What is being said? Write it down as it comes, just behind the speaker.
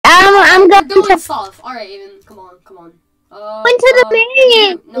we're doing stuff. Alright, Aiden, come on. Into the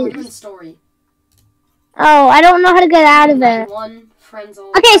main. No, we're doing story. Oh, I don't know how to get out of it. One, friends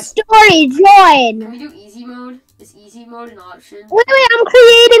only. Okay, story, join. Can we do easy mode? Is easy mode an option? Wait, I'm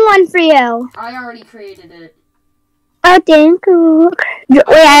creating one for you. I already created it. Oh, thank you. Wait,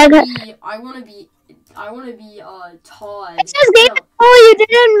 I wanna be Todd. It says game. Oh, you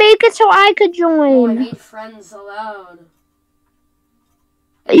didn't make it so I could join. Oh, I made friends allowed.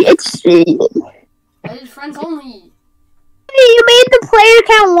 I did friends only. You made the player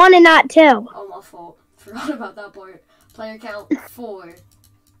count 1 and not 2. Oh, my fault. Forgot about that part. Player count 4.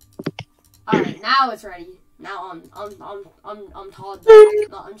 Alright, now it's ready. Now I'm Todd. No, I'm Todd or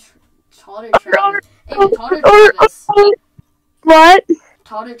Travis. Hey, Todd or Travis. What?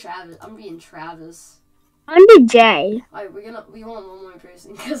 Todd or Travis. I'm being Travis. I'm the J. Alright, we want one more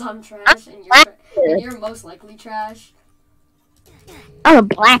person because I'm trash and you're most likely trash. I'm a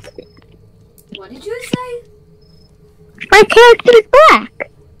black. What did you say? My character is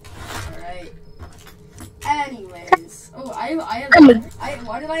black. Alright. Anyways. Oh,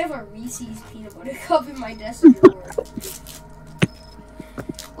 why did I have a Reese's peanut butter cup in my desk drawer?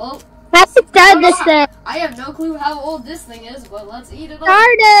 Well, let's start this thing. I have no clue how old this thing is, but let's eat it up.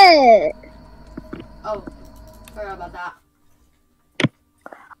 Start it. Oh, forgot about that.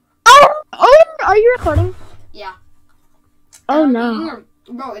 Oh, are you recording? Yeah. Oh no.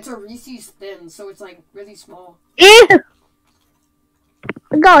 Bro, it's a Reese's Thin, so it's like really small. Ew.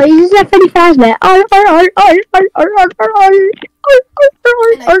 Go, use that pretty fast, man. And I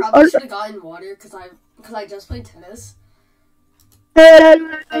probably should have gotten water because I just played tennis.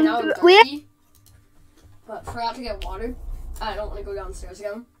 And now I'm thirsty, but forgot to get water. I don't want to go downstairs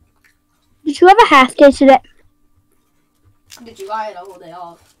again. Did you have a half day today? Did you? I had a whole day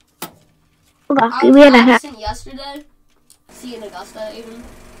off. Lucky, I we had was a half. absent yesterday. See you in Augusta, even.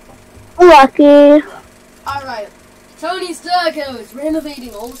 Lucky. Yeah. Alright. Tony's Tacos,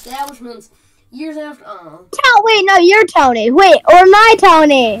 renovating old establishments. Years after. Wait, no, you're Tony. Wait, or my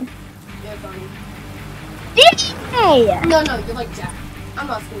Tony. You're Tony. Hey. No, you're like Jack. I'm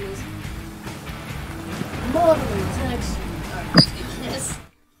not doing this. Modeling text. Yes.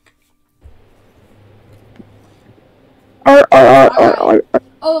 Oh,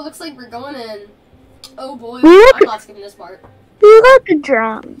 it looks like we're going in. Oh boy, I'm not skipping this part. You look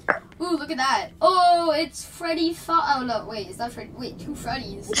drunk. Ooh, look at that. Oh, it's Freddy. Oh no, wait, is that Freddy? Wait, 2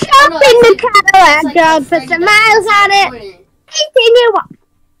 Freddys. Jump in the Cadillac, dog, put some miles on it. Anything you want.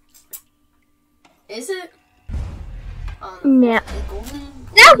 Is it? Yeah.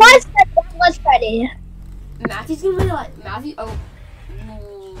 That was Freddy. Matthew's gonna be like Matthew. Oh,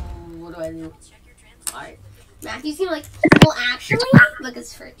 what do I do? Alright. Matthew's gonna like, well, actually, look,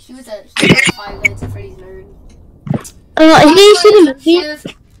 it's Freddy. He was 5 minutes of Freddy's nerd. Has he seen the movie? He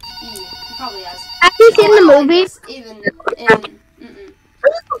probably has. Have you seen the movie? Even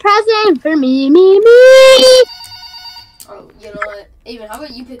Present for me. Oh, you know what? Even, how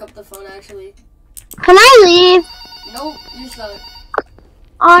about you pick up the phone, actually? Can I leave? Nope, you're stuck.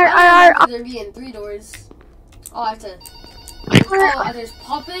 There being 3 doors. Oh, I have to. Oh, there's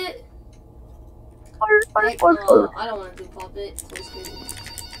Puppet. Like, no, I don't want to do Puppet.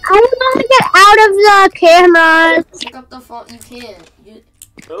 I don't know how to get out of the cameras. Pick up the phone. You can't.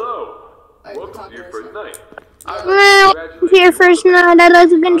 Hello. Right, Welcome to your first night. Your first night, I'd like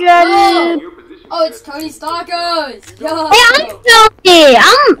to congratulate you. Oh, it's Tony's Tacos. Yo. Hey,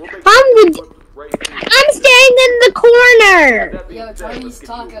 I'm Tony. I'm staying in the corner. Yo, Tony's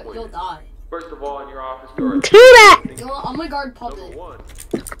Tacos. You'll die. First of all, in your office door. Too bad. You know what? I'm gonna guard Puppet.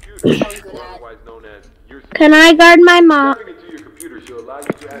 Can I guard my mom?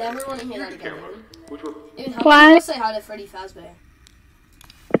 Never want to hear that again. Even how Why? do you say hi to Freddy Fazbear?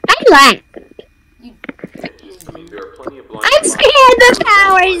 I like. I'm scared the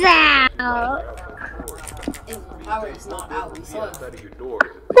power's out. The power is not out. We saw it.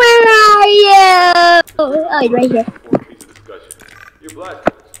 Where are you? Oh, you're right here.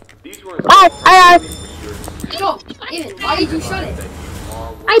 Go, Aiden. Why did you shut it?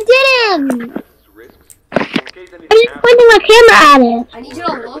 I didn't. I'm just pointing my camera at it. I need you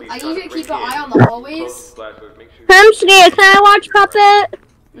to look. I need you to keep an eye on the hallways. I'm scared. Can I watch Puppet?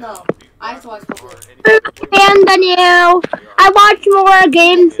 No, I have to watch Puppet. And than you. I watch more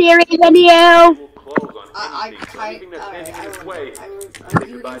game series than you. I argue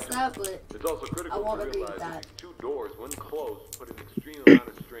against that, but I won't agree with that.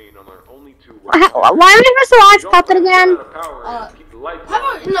 Why am I supposed to watch Puppet again? How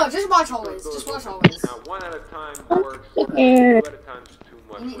about, no, just watch hallways. Just watch hallways. One at a time works. 2 at a time is too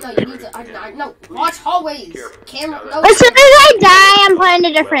much. You need to. No, watch hallways. Camera. No. As soon as I die, I'm playing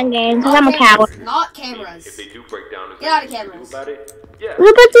a different game because I'm a coward. Not cameras. If they do break down, Get out of cameras. about it? Yeah.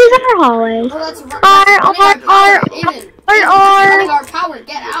 Look at these other hallways. No, that's running our power.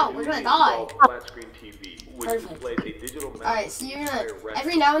 Get out. We're gonna die. Flat screen TV, which Perfect. displays a digital map. Alright, so you're gonna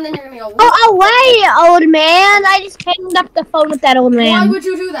every now and then you're gonna go. Oh, wait, old man. I just hanged up the phone with that old Why man. would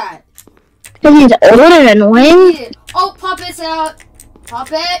you do that? Because he's old and annoying. Oh, puppet's out.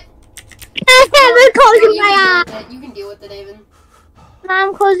 Puppet. I'm closing my eyes. You can deal with it, Avon.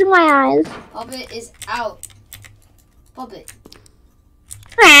 I'm closing my eyes. Puppet is out. Puppet.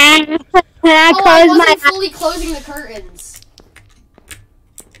 I I closed my wasn't eyes. fully closing the curtains.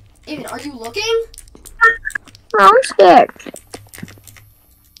 Avon, are you looking? I'm scared.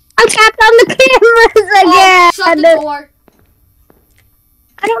 I tapped on the cameras again. Oh, shut the door.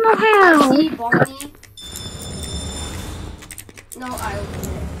 I don't know how. See, Barney. No, I opened it.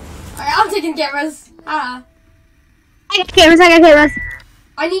 Alright, I'm taking cameras. Ah. I got cameras.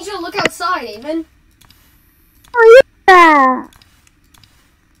 I need you to look outside, Avon. Oh, yeah.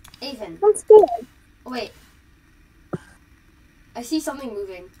 Avon. I'm scared. Oh, wait. I see something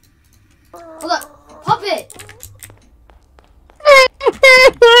moving. Hold up. Puppet!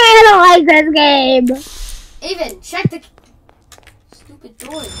 I don't like this game. Avon, check the stupid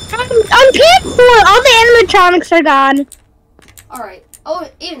door. I'm careful. All the animatronics are gone. Alright. Oh,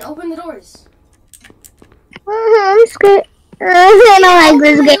 Avon, open the doors. I'm scared. I don't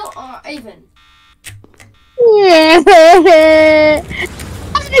like this game. Avon. Yeah.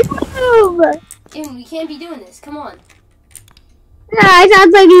 Move. Avon, we can't be doing this. Come on. No, it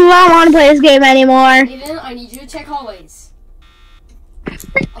sounds like you don't want to play this game anymore. Avon, I need you to check hallways.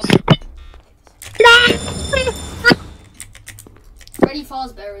 Freddy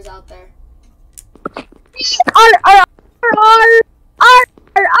Fazbear is out there.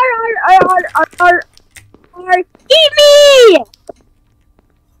 Eat me!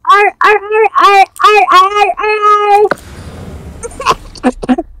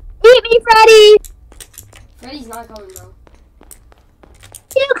 Eat me, Freddy! Freddy's not coming though.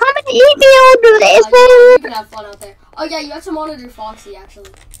 You come and eat me, old dude. You can have fun out there. Oh yeah, you have to monitor Foxy actually.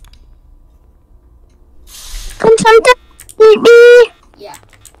 Can someone eat me? Yeah.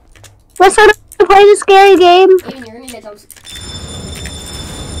 Let's start to play the scary game. Avon, you're gonna get jumps.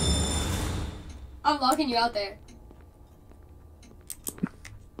 I'm locking you out there.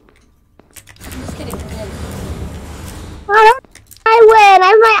 I'm just kidding. Come in. I win. I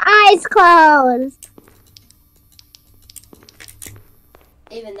have my eyes closed.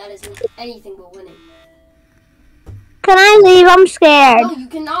 Avon, that isn't anything but winning. Can I leave? I'm scared. No, you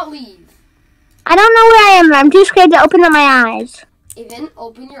cannot leave. I don't know where I am. I'm too scared to open up my eyes. Avon,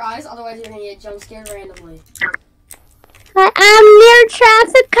 open your eyes, otherwise you're gonna get jump scared randomly. I'm near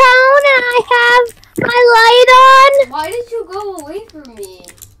traffic cone and I have my light on. Why did you go away from me?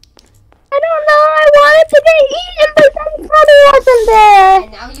 I don't know. I wanted to get eaten, but then Freddy wasn't there.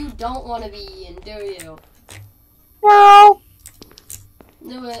 And now you don't want to be eaten, do you? No.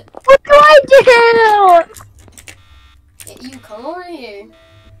 Do it. What do I do? You come over here.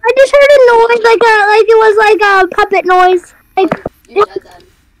 I just heard a noise, like it was like a puppet noise. Like, You're dead then. it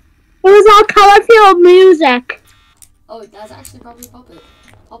was all color-filled music. Oh, that's actually probably Puppet.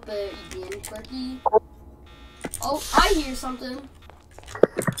 Puppet, you being quirky. Oh, I hear something. No,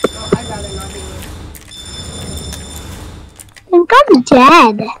 I'd rather not hear it. I think I'm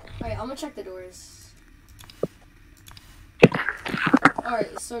dead. Alright, I'm gonna check the doors.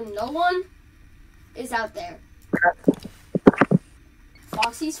 Alright, so no one is out there.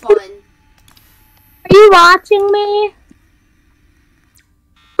 Foxy's fine. Are you watching me?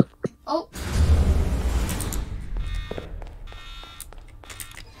 Oh.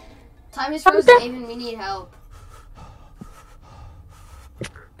 Time is frozen, Avon. We need help.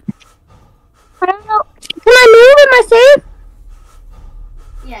 I don't know. Can I move? Am I safe?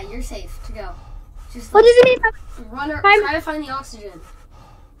 Yeah, you're safe to go. Just What does it mean? run or try to find the oxygen.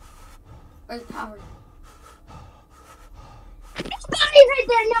 Or the power. It's Bonnie's right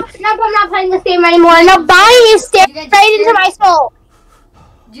there. No, I'm not playing this game anymore. No, Bonnie is staring right into my soul.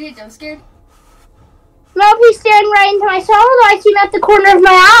 Did you get jump scared? No, he's staring right into my soul. I see him at the corner of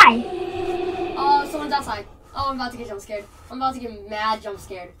my eye. Oh, someone's outside. Oh, I'm about to get jump scared. I'm about to get mad jump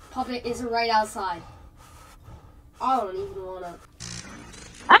scared. Puppet is right outside. I don't even wanna.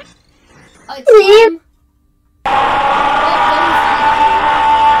 Oh, it's time.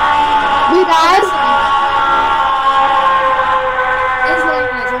 You guys? It's not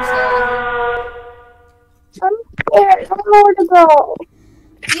even a jump scare. I'm scared. I don't know where to go.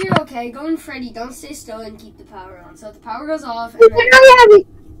 You're okay. Go in Freddy. Don't stay still and keep the power on. So if the power goes off. You can only have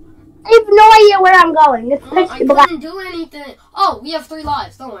I have no idea where I'm going. It's I pitch black. couldn't do anything. Oh, we have 3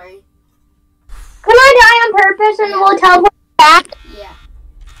 lives. Don't worry. Can I die on purpose and we'll teleport back? Yeah.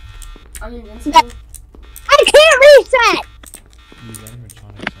 I'm invincible. I can't reset! These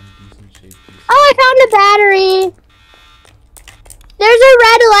animatronics on decent shape. Oh, I found a battery. There's a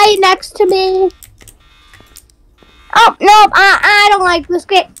red light next to me. Oh, no, I don't like this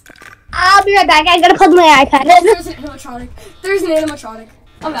game. I'll be right back. I gotta plug my iPad in. There's an animatronic. There's an animatronic.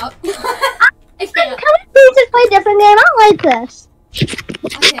 I'm out. I Can can't. we please just play a different game? I don't like this.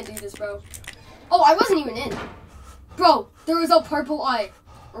 I can't do this, bro. Oh, I wasn't even in. Bro, there was a purple eye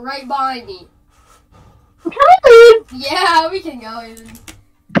right behind me. Can we leave? Yeah, we can go even.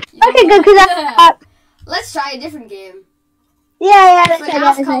 Okay, good, because I... Let's try a different game. Yeah, that's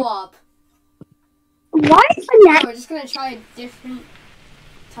FNAF it. co-op. Why is No, FNAF? we're just gonna try a different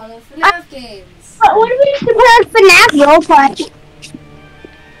ton of FNAF games. What do we compare FNAF roleplay?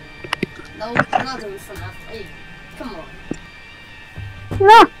 No, we're not doing FNAF. Hey, come on.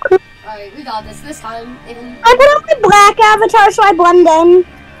 Look. Alright, we got this time. Even I put on my black avatar so I blend in.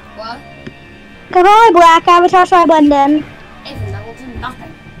 what? I put on my black avatar so I blend in. Even that will do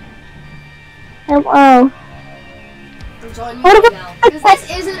nothing. Oh. We're joining What you about- now. Because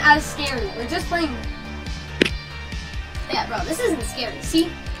this isn't as scary. We're just playing. Yeah, bro, this isn't scary. See?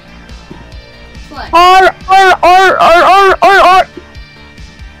 Play. Or.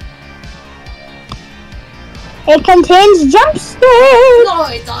 It contains jump scares. No,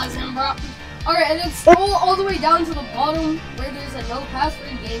 it doesn't, bro. Alright, and then scroll all the way down to the bottom where there's a no password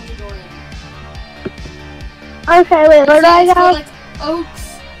game to join. Okay, wait, where do I It's called go? like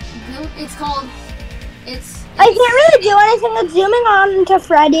Oaks. It's called. It's. I can't really do anything. It's zooming on to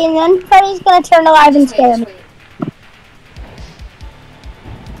Freddy, and then Freddy's gonna turn alive and scare me. Wait.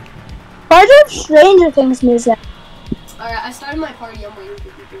 Why do you have Stranger Things music? Alright, I started my party. I'm waiting for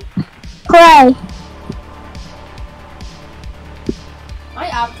people. Play. My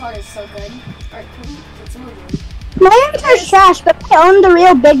avatar is so good. Alright, come get someone join. My avatar's trash, but I own the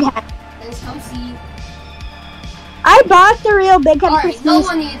real big head. There's Comfsty. I bought the real big head Alright, for no $2,000.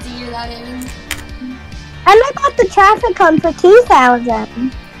 one needs to hear that, even. And I bought the traffic cone for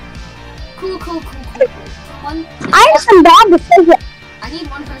 $2,000. Cool. One. I have some bad decisions. I need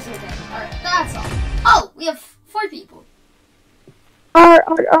one person again. Alright, that's all. Oh, we have 4 people. If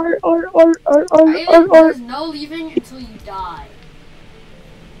There's no leaving until you die.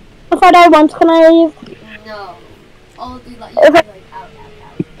 I die once, can I leave? No. Oh, they let you go, like out.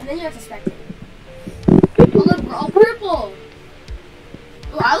 And then you have to spectate. Oh look, we're all purple.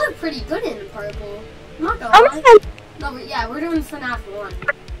 Oh, I look pretty good in purple. I'm not gonna lie. No, but yeah, we're doing FNAF 1.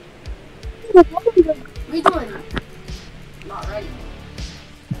 We doing? Not ready.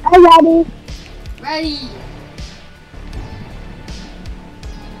 I'm ready. Ready.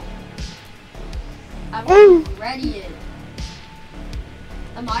 I'm ready.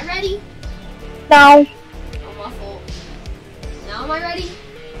 Am I ready? No, Oh, my fault. Now am I ready?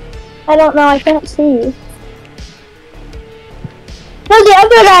 I don't know. I can't see. No, the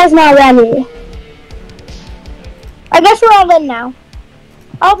other guy's not ready. I guess we're all in now.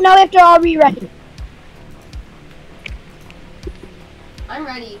 Oh, no, we have to all be ready. I'm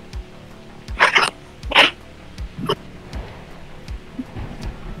ready.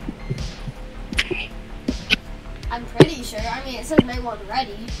 I'm pretty sure. I mean, it says night 1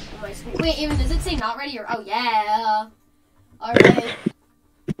 ready on my screen. Wait, even does it say not ready or? Oh yeah. All right.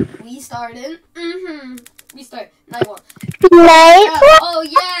 We started. We start night 1. Night. Oh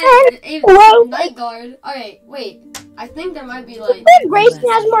yeah. Whoa. Night guard. All right. Wait. I think there might be like. Grayson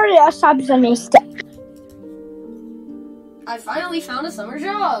has more subs than me still. I finally found a summer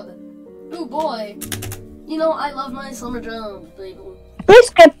job. Oh boy. You know I love my summer job, baby. We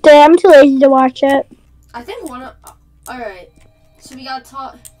skipped it. I'm too lazy to watch it. I think one of. Alright. So we got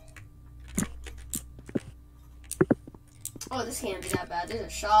taught. Oh, this can't be that bad. There's a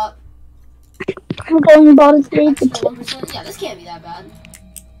shop. I'm going about 3 Extra to 1%. Yeah, this can't be that bad.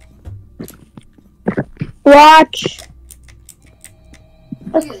 watch.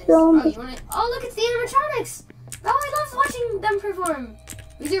 Look at this. Oh, you wanna... Oh, look, it's the animatronics. Oh, I love watching them perform.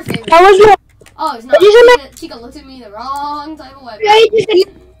 Who's your favorite? How was your Oh, it's not. Did you Chica looked at me the wrong type of way.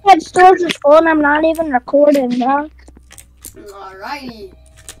 head storage is full and I'm not even recording, bro? Alrighty.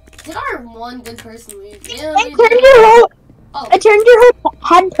 Did our one good person leave? Yeah, I we turned did. your whole Oh, I turned your whole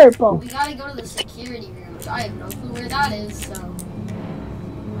head purple. we gotta go to the security room, which I have no clue where that is, so.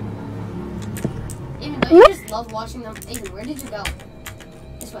 Even though you just love watching them. Aiden, where did you go?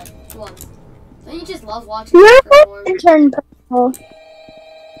 This way. Come on. Don't you just love watching them Your perform? whole turned purple.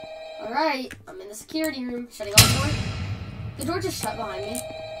 Alright, I'm in the security room. Shutting off the door. The door just shut behind me.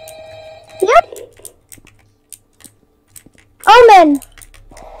 Yep. Omen.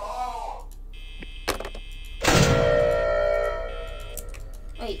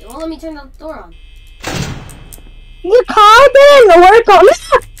 Wait, it won't let me turn the door on. Your car didn't work on me.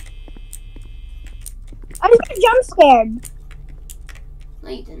 I just got jump scared. No,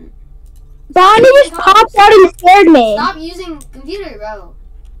 you didn't. Bonnie just popped out and scared me. Stop using computer, bro.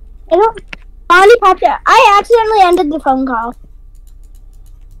 I don't. Bonnie popped out. I accidentally ended the phone call.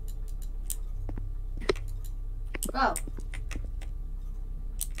 Bro.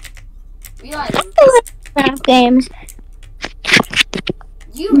 Realize, FNAF games.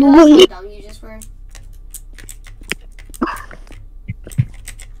 do you realize how dumb you just were?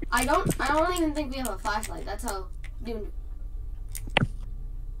 I don't even think we have a flashlight. That's how, dude.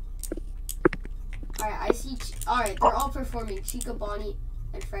 Alright, I see. Alright, they're all performing. Chica, Bonnie,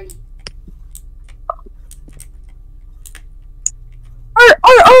 and Freddy.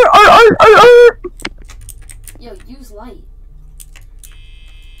 Yo, use light.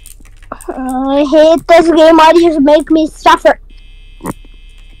 I hate this game. Why do you just make me suffer?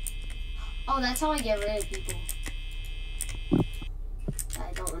 Oh, that's how I get rid of people that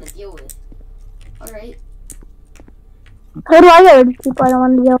I don't want to deal with. Alright. How do I get rid of people I don't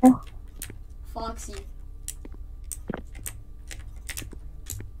want to deal with? Foxy.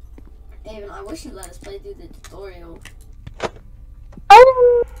 David, I wish you let us play through the tutorial.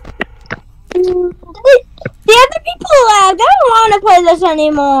 The other people left. I don't want to play this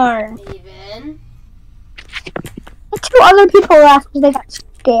anymore. David. The two other people left because they got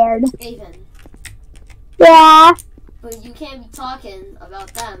scared. David. Yeah. But you can't be talking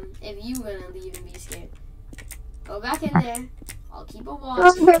about them if you gonna leave and be scared. Go back in there. I'll keep a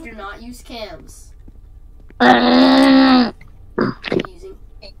watch. Do not use cams. Using.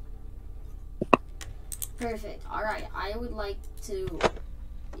 Perfect. Alright, I would like to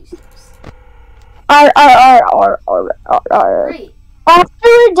use cams. Great. After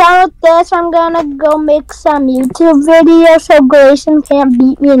we're done with this, I'm gonna go make some YouTube videos so Grayson can't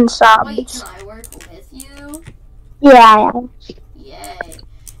beat me in subs. Wait, can I work with you? Yeah. Yay.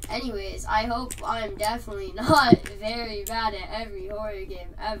 Anyways, I hope I'm definitely not very bad at every horror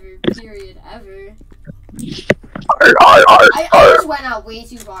game ever, period, ever. I just went out way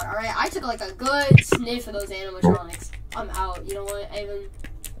too far, alright? I took like a good sniff of those animatronics. I'm out. You know what, Avon?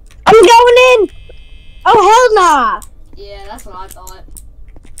 I'm going in! Oh, hell nah! Yeah, that's what I thought.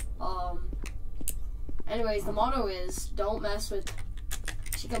 Anyways, the motto is, don't mess with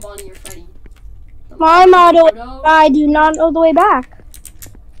Chica, Bonnie, or Freddy. My motto is, I do not know the way back.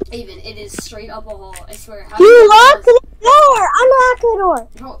 Avon, it is straight up a hall. I swear. How You locked the door! Unlock the door!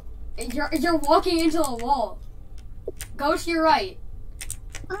 Bro, you're walking into a wall. Go to your right.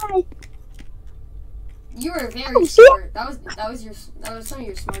 Hi. You were very smart. That was some of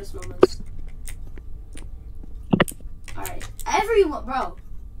your smartest moments. Alright. Everyone, bro.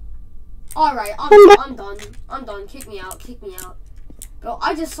 Alright, I'm done. I'm done. Kick me out. Kick me out. Bro,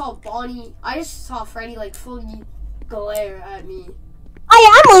 I just saw Freddy like fully glare at me.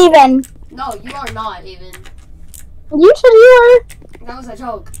 I am leaving. No, you are not, even. You said you were. That was a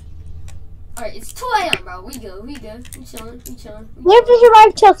joke. Alright, it's 2 a.m., bro. We good. We chillin'. We have to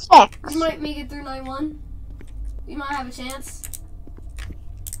survive till 6. We might make it through night 1. We might have a chance.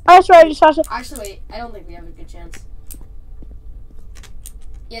 I swear, just saw some. Actually, wait. I don't think we have a good chance.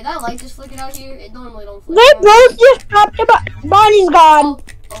 Yeah, that light just flickered out here. It normally don't flicker. They both just dropped the Bonnie's gone.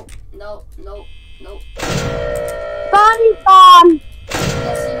 Oh, no. Bonnie's gone.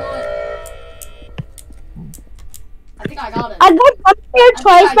 Yes, you know what? I think I got it. I got jumped scared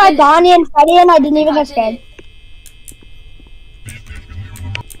twice by Bonnie and Freddy, and I didn't even get scared.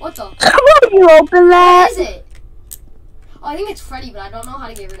 What the? Come on, you open that. What is it? Oh, I think it's Freddy, but I don't know how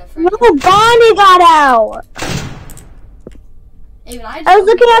to get rid of Freddy. No, Bonnie got out. Hey, I was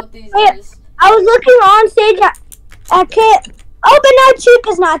looking at. I was looking on stage. I can't. Oh, but now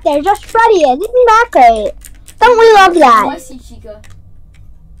Chica's not there. Just Freddy is. Isn't that great? Don't we love that? Oh, I see Chica.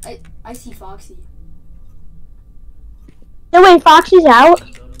 I see Foxy. No, wait, Foxy's out.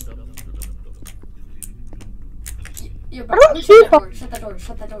 Yeah, bro, shut that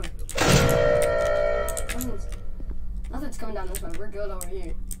door. Nothing's coming down this way. We're good over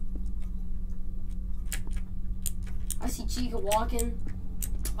here. I see Chica walking.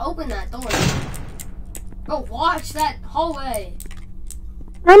 Open that door. Bro, watch that hallway.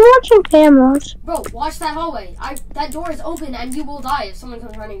 I'm watching cameras. Bro, watch that hallway. That door is open and you will die if someone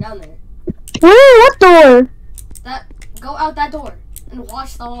comes running down there. What door? Go out that door and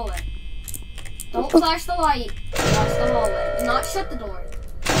watch the hallway. Don't flash the light. Watch the hallway. Do not shut the door.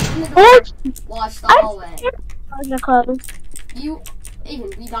 Open the door. Watch the hallway. Closed.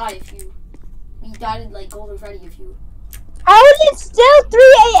 We die if you We died like Golden Freddy if you. How is it still 3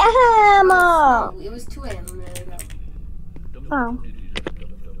 a.m.? No, it was 2 a.m. a minute ago. Oh.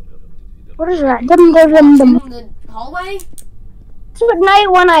 What is that? In the hallway? It's at night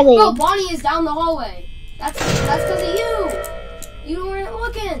when I leave. Bro, Bonnie is down the hallway. That's because of you. You weren't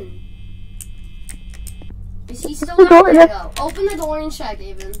looking. Is he still down there though? Open the door and check,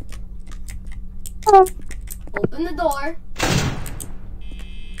 Aven. Open the door.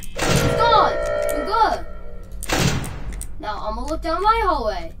 He's gone. You're good. Now I'm gonna look down my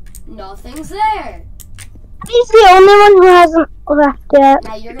hallway. Nothing's there. He's the only one who hasn't left yet.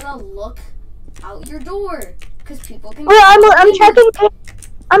 Now you're gonna look out your door, cause people can. Well, I'm checking.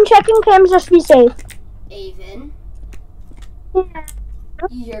 I'm checking cams just to be safe. Aven, Yeah.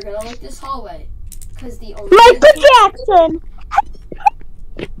 you're gonna look this hallway, cause the only. Michael Jackson.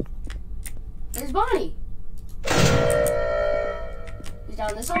 There's Bonnie. Who's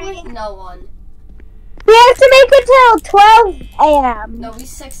down this hallway? No one. We have to make it till 12 a.m. No, we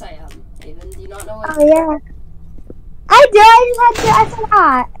 6 a.m. Aven, do you not know what? Oh yeah. I did. I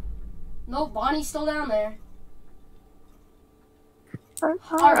forgot. No, Bonnie's still down there.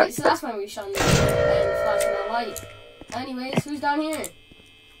 Alright, so that's when we shone the door and flashing that light. Anyways, who's down here?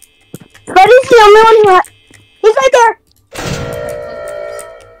 Freddy's the only one who he's right there.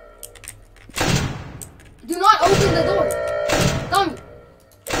 Do not open the door! Dummy!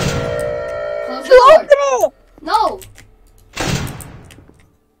 Close the You door! open it. No!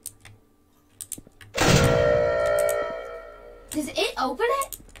 Does it open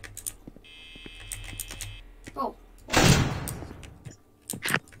it? Oh. I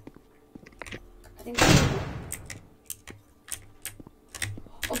think it's open it.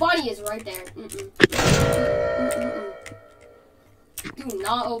 Oh, Bonnie is right there. Do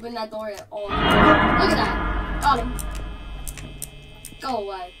not open that door at all. Look at that. Got him. Go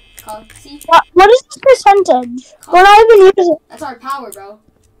away. See? What is this percentage? We're not even using. That's our power, bro.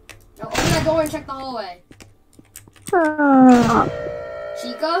 Now open that door and check the hallway.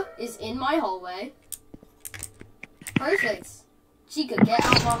 Chica is in my hallway. Perfect. Chica, get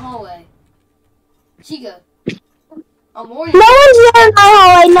out my hallway. Chica, I'm warning No you. one's there in my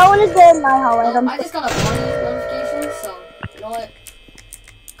hallway. No one is there in my hallway. Oh, I just got a Bonnie notification, so you know what?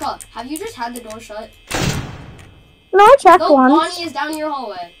 Cut. Have you just had the door shut? No, I checked No, once. Bonnie is down your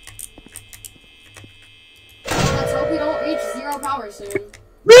hallway. Oh, let's hope we don't reach 0 power soon.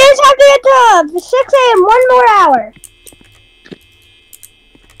 We just have to get to 6 a.m. 1 more hour.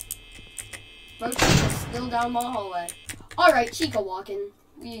 Bro, Chica's still down my hallway. Alright, Chica walking.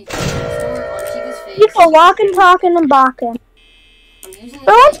 We store on Chica's face. People walking, talking, and balking. I'm using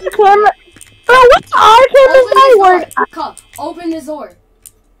Bro, what's the camera? Bro, what's our camera's not working? Come, open this door.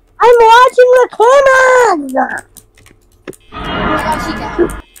 I'm watching the cameras. I got Chica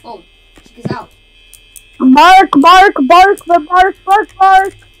out. Oh, Chica's out. Bark, bark, bark, bark, bark,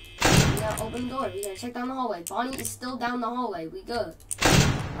 bark. We gotta open the door. We gotta check down the hallway. Bonnie is still down the hallway. We good.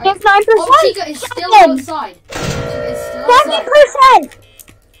 Right. It's 9%. Oh, Chica is still outside. Chica is still outside. 70%.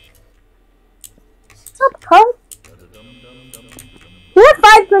 Stop, you're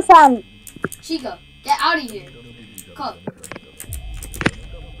 5%. Chica, get out of here. Come.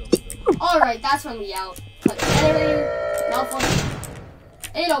 Alright, that's when we out. Cut generator. Malfunction.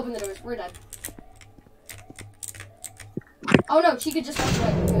 And open the doors. We're done. Oh no, Chica just walked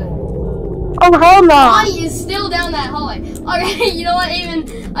away. We're good. Oh, hell no. Bonnie is still down that hallway. Alright, you know what,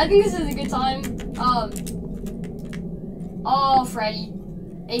 Aven? I think this is a good time. Oh, Freddy.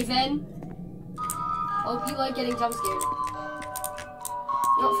 Aven. Hope you like getting jump scared.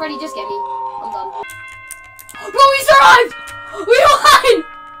 You know, Freddy, just get me. I'm done. Bro, we survived! We won!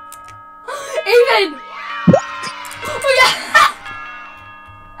 Aven!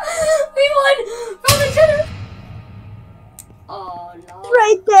 We won! From the center! Oh no.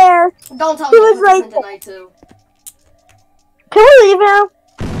 Right there. Don't tell He me was this right isn't tonight too. Can we leave now?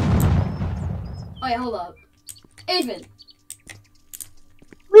 Oh yeah, hold up. Aven.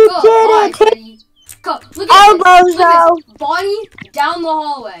 We Go, did bye, it. Freddy. Go, look Oh, at this. Look Bozo. at this. Bonnie down the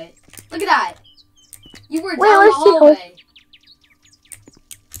hallway. Look at that. You were Wait, down the where's Chica? hallway.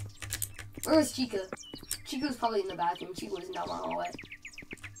 Where was Chica? Chica was probably in the bathroom. Chica wasn't down the hallway.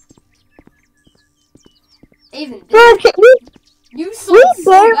 Aven, you sold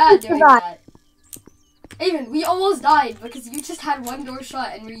so bad doing that. Aven, we almost died because you just had one door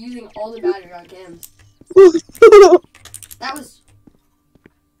shut and we're using all the battery on cams. That was...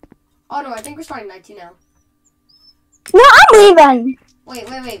 Oh no, I think we're starting night 2 now. No, I'm leaving. Wait.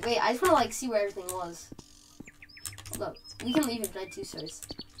 I just want to like see where everything was. Hold up. We can leave if night 2 starts.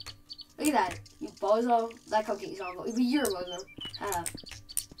 Look at that. You bozo. That cupcake's all. You're a bozo.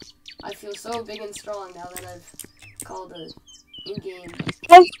 I feel so big and strong now that I've called a in-game.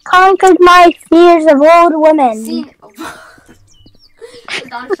 I've conquered my fears of old women. Scene. I'm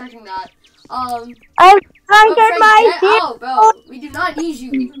not expecting that. I've conquered my fears. Oh, bro, we do not need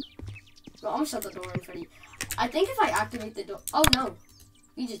you. Bro, I'm gonna shut the door, Freddy. I think if I activate the door. Oh no,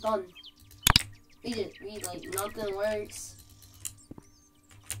 we just done. We like nothing works.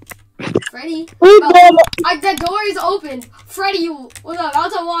 Freddy, We bro, did. the door is opened. Freddy was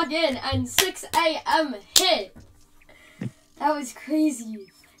about to walk in, and 6 a.m. hit. That was crazy.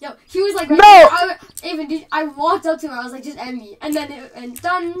 Yo, he was like, right there. I walked up to him. I was like, just end me, and then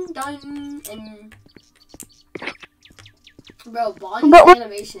done, and bro, Bonnie's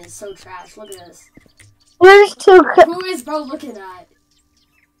animation is so trash. Look at this. There's two. Who is bro looking at?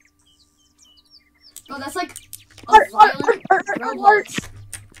 Bro, that's like a violent Roblox.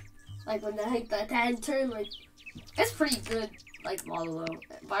 Like when the head turn, like it's pretty good, like model though.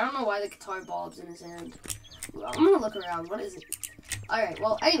 But I don't know why the guitar bob's in his hand. Well, I'm gonna look around. What is it? All right.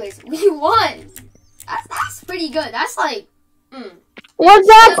 Well, anyways, we won. That's pretty good. That's like. Well,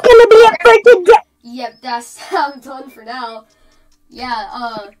 that's gonna be it for today. Yep. I'm done for now. Yeah.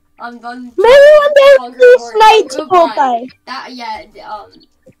 I'm done. Maybe one day this night's Goodbye.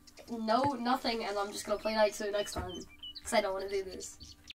 No, nothing, and I'm just gonna play night 2 next time, because I don't want to do this.